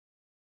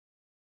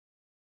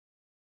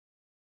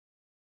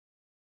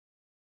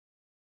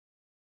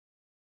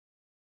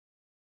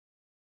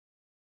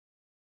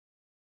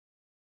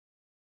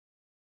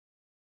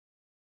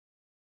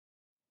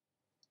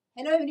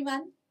Hello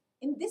everyone.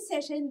 In this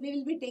session, we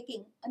will be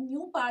taking a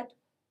new part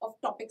of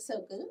topic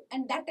circle,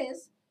 and that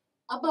is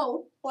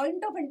about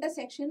point of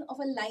intersection of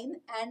a line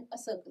and a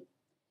circle.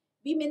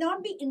 We may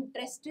not be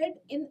interested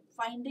in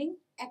finding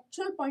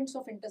actual points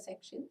of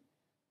intersection,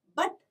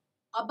 but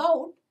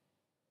about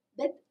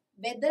that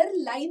whether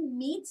line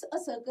meets a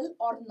circle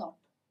or not,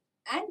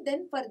 and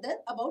then further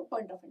about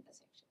point of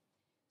intersection.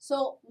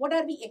 So what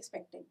are we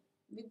expecting?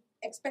 We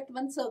expect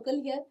one circle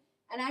here,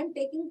 and I am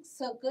taking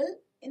circle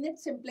in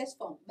its simplest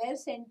form where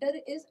center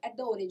is at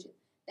the origin.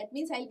 That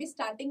means I'll be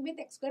starting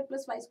with x square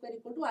plus y square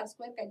equal to r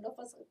square kind of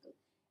a circle.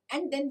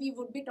 And then we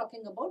would be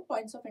talking about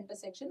points of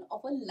intersection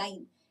of a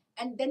line.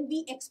 And then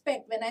we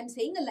expect, when I'm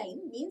saying a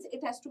line, means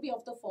it has to be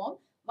of the form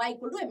y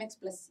equal to mx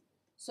plus c.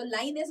 So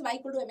line is y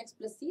equal to mx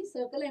plus c.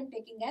 Circle I'm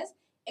taking as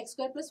x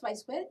square plus y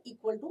square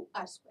equal to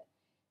r square.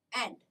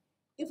 And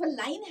if a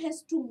line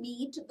has to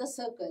meet the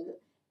circle,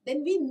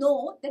 then we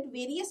know that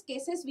various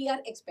cases we are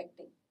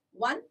expecting.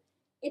 One,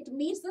 it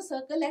meets the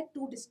circle at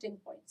two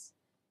distinct points.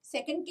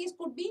 Second case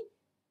could be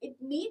it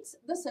meets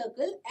the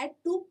circle at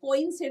two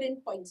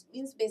coincident points.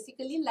 Means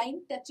basically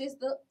line touches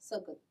the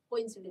circle.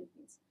 Coincident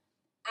means.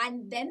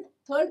 And then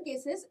third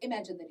case is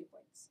imaginary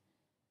points.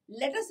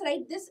 Let us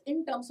write this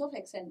in terms of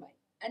x and y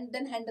and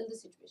then handle the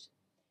situation.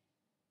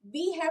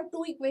 We have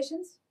two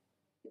equations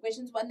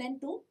 1 and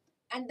 2,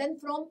 and then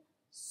from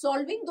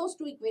solving those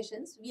two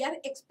equations, we are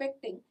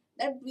expecting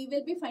that we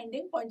will be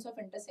finding points of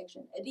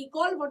intersection.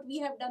 Recall what we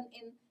have done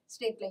in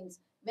straight lines.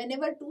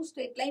 Whenever two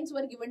straight lines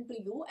were given to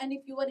you, and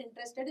if you were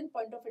interested in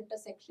point of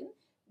intersection,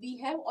 we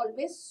have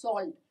always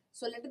solved.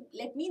 So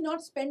let me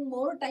not spend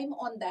more time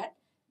on that.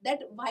 That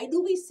why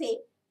do we say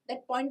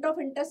that point of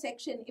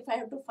intersection, if I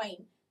have to find,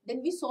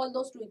 then we solve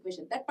those two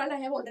equations. That part I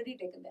have already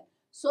taken there.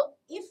 So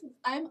if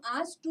I am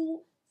asked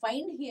to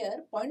find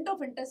here point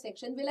of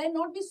intersection, will I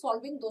not be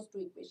solving those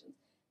two equations?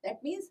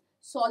 That means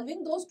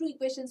solving those two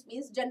equations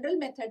means general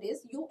method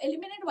is you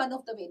eliminate one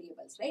of the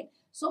variables, right?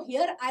 So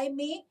here I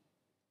may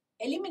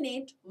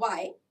eliminate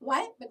y.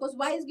 Why? Because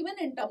y is given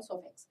in terms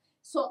of x.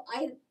 So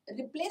I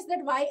replace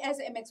that y as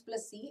mx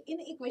plus c in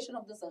equation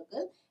of the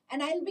circle,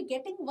 and I'll be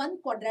getting one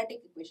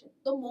quadratic equation.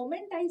 The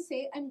moment I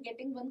say I'm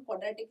getting one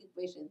quadratic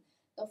equation,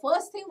 the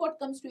first thing what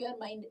comes to your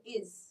mind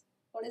is,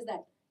 what is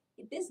that?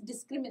 It is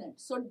discriminant.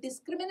 So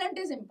discriminant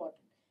is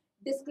important.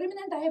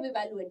 Discriminant I have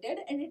evaluated,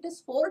 and it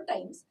is 4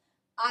 times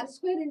r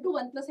square into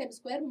 1 plus m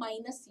square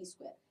minus c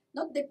square.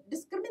 Now the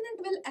discriminant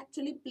will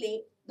actually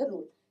play the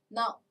role.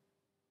 Now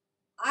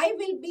I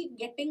will be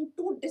getting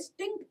two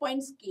distinct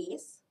points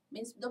case,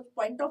 means the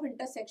point of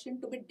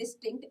intersection to be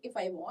distinct if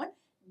I want,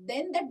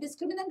 then that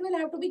discriminant will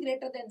have to be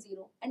greater than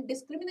 0, and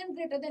discriminant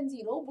greater than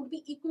 0 would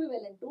be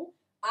equivalent to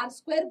r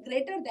square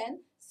greater than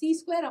c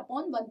square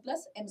upon 1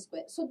 plus m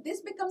square. So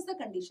this becomes the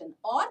condition.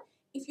 Or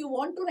if you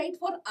want to write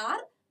for r,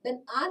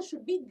 then r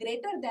should be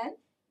greater than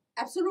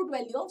absolute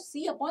value of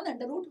c upon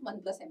under root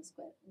 1 plus m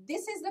square.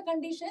 This is the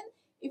condition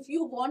if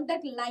you want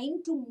that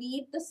line to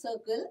meet the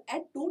circle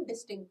at two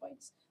distinct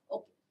points.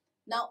 Okay.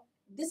 Now,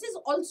 this is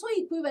also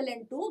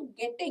equivalent to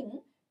getting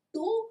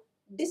two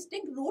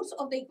distinct roots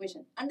of the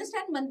equation.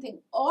 Understand one thing,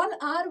 all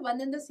are one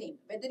and the same.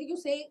 Whether you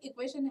say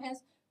equation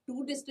has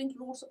two distinct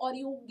roots, or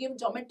you give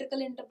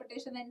geometrical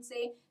interpretation and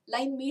say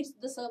line meets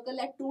the circle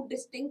at two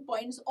distinct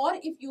points, or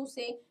if you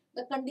say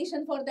the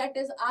condition for that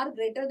is r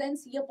greater than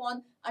c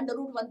upon under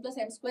root 1 plus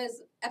m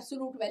square's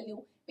absolute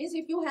value. Means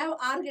if you have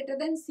r greater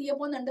than c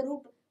upon under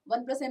root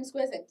 1 plus m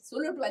square's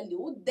absolute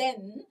value,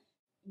 then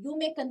you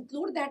may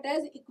conclude that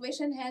as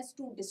equation has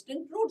two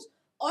distinct roots,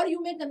 or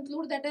you may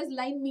conclude that as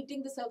line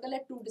meeting the circle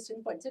at two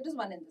distinct points. It is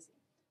one and the same.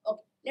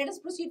 Okay, let us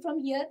proceed from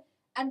here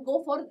and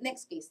go for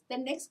next case. The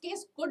next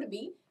case could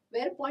be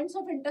where points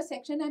of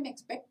intersection I'm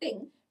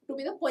expecting to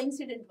be the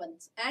coincident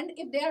ones. And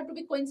if they are to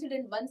be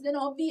coincident ones, then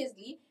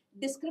obviously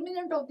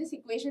discriminant of this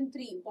equation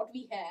 3, what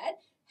we had,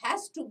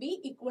 has to be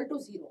equal to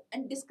 0.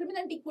 And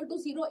discriminant equal to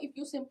 0, if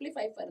you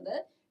simplify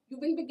further, you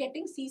will be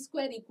getting c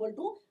square equal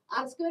to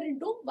r square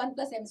into 1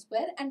 plus m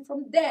square, and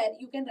from there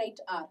you can write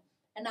r,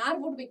 and r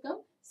would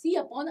become c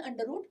upon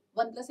under root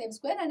 1 plus m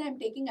square, and I am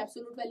taking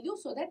absolute value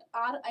so that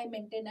r I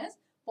maintain as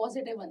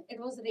positive 1. It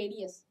was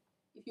radius,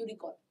 if you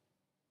recall.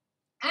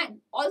 And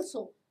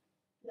also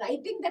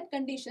writing that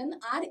condition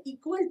r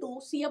equal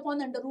to c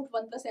upon under root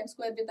 1 plus m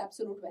square with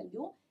absolute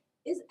value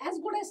is as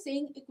good as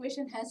saying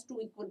equation has two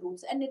equal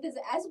roots, and it is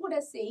as good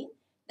as saying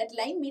that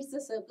line meets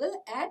the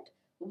circle at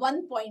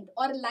one point,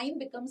 or line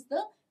becomes the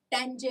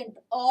tangent.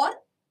 Or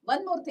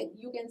one more thing,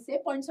 you can say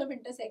points of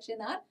intersection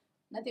are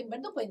nothing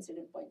but the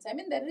coincident points. I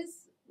mean, there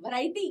is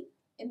variety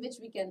in which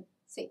we can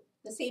say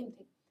the same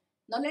thing.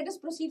 Now let us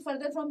proceed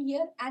further from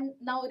here, and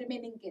now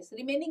remaining case.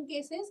 Remaining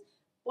cases,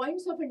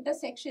 points of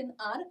intersection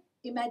are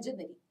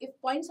imaginary. If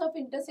points of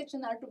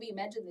intersection are to be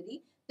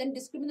imaginary, then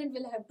discriminant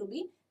will have to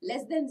be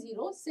less than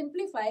 0.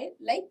 Simplify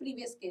like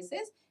previous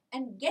cases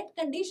and get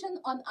condition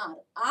on r.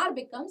 R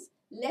becomes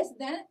less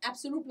than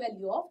absolute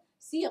value of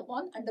c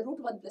upon under root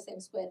 1 plus m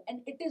square,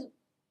 and it is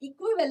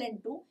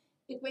equivalent to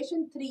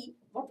equation 3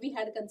 what we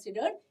had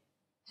considered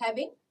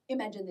having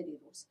imaginary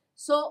roots.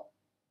 So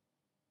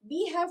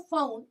we have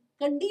found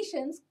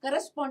conditions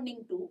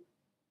corresponding to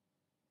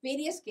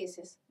various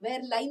cases where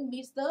line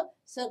meets the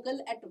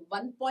circle at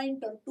 1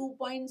 point or 2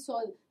 points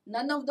or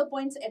none of the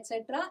points,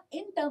 etc.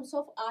 in terms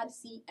of R,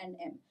 C and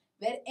M,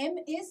 where M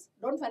is,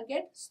 don't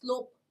forget,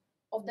 slope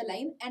of the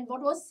line, and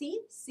what was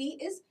C? C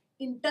is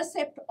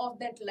intercept of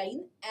that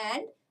line,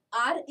 and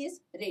R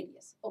is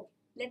radius. Okay,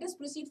 let us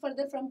proceed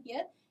further from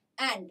here.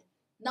 And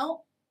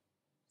now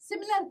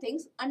similar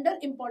things under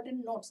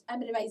important notes, I'm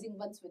revising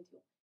once with you.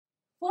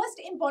 First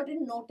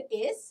important note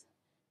is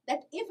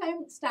that if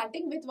I'm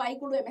starting with y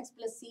equal to mx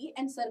plus c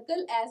and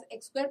circle as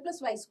x square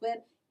plus y square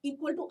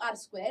equal to r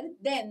square,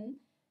 then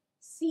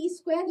c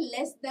square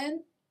less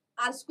than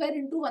r square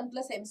into 1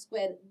 plus m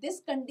square.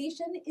 This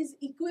condition is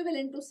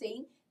equivalent to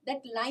saying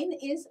that line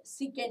is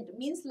secant,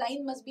 means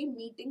line must be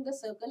meeting the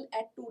circle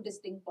at two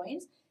distinct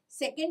points.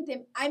 Second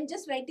thing, I'm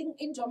just writing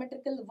in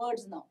geometrical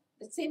words now,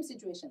 the same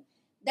situation.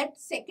 That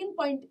second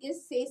point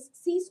is, says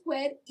c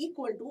square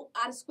equal to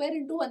r square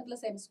into 1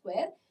 plus m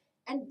square,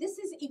 and this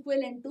is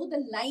equivalent to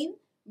the line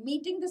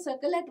meeting the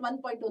circle at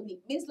 1 point only,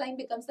 means line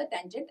becomes the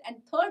tangent. And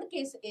third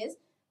case is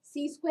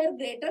c square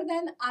greater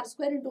than r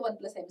square into 1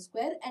 plus m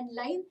square, and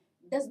line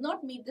does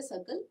not meet the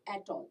circle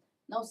at all.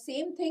 Now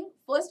same thing,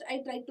 first I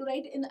tried to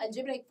write in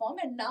algebraic form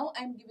and now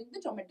I am giving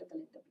the geometrical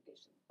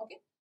interpretation. Okay.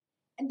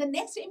 And the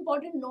next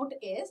important note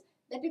is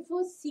that if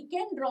a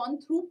secant drawn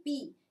through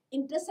P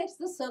intersects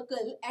the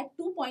circle at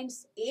 2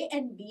 points A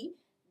and B,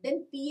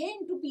 then PA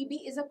into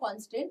PB is a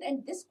constant,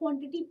 and this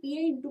quantity PA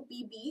into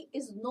PB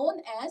is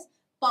known as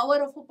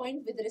power of a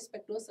point with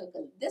respect to a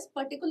circle. This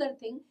particular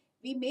thing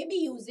we may be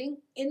using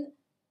in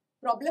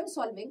problem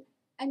solving.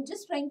 I'm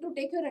just trying to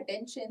take your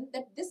attention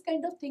that this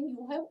kind of thing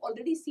you have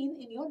already seen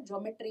in your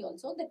geometry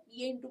also, that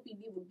PA into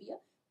PB would be a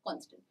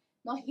constant.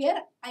 Now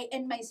here I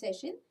end my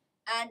session,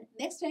 and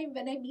next time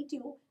when I meet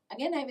you,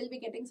 again I will be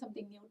getting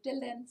something new.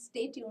 Till then,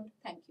 stay tuned.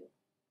 Thank you.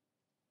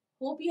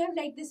 Hope you have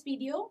liked this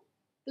video.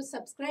 To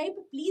subscribe,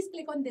 please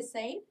click on this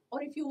side,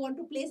 or if you want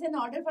to place an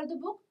order for the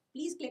book,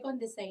 please click on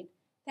this side.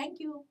 Thank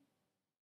you.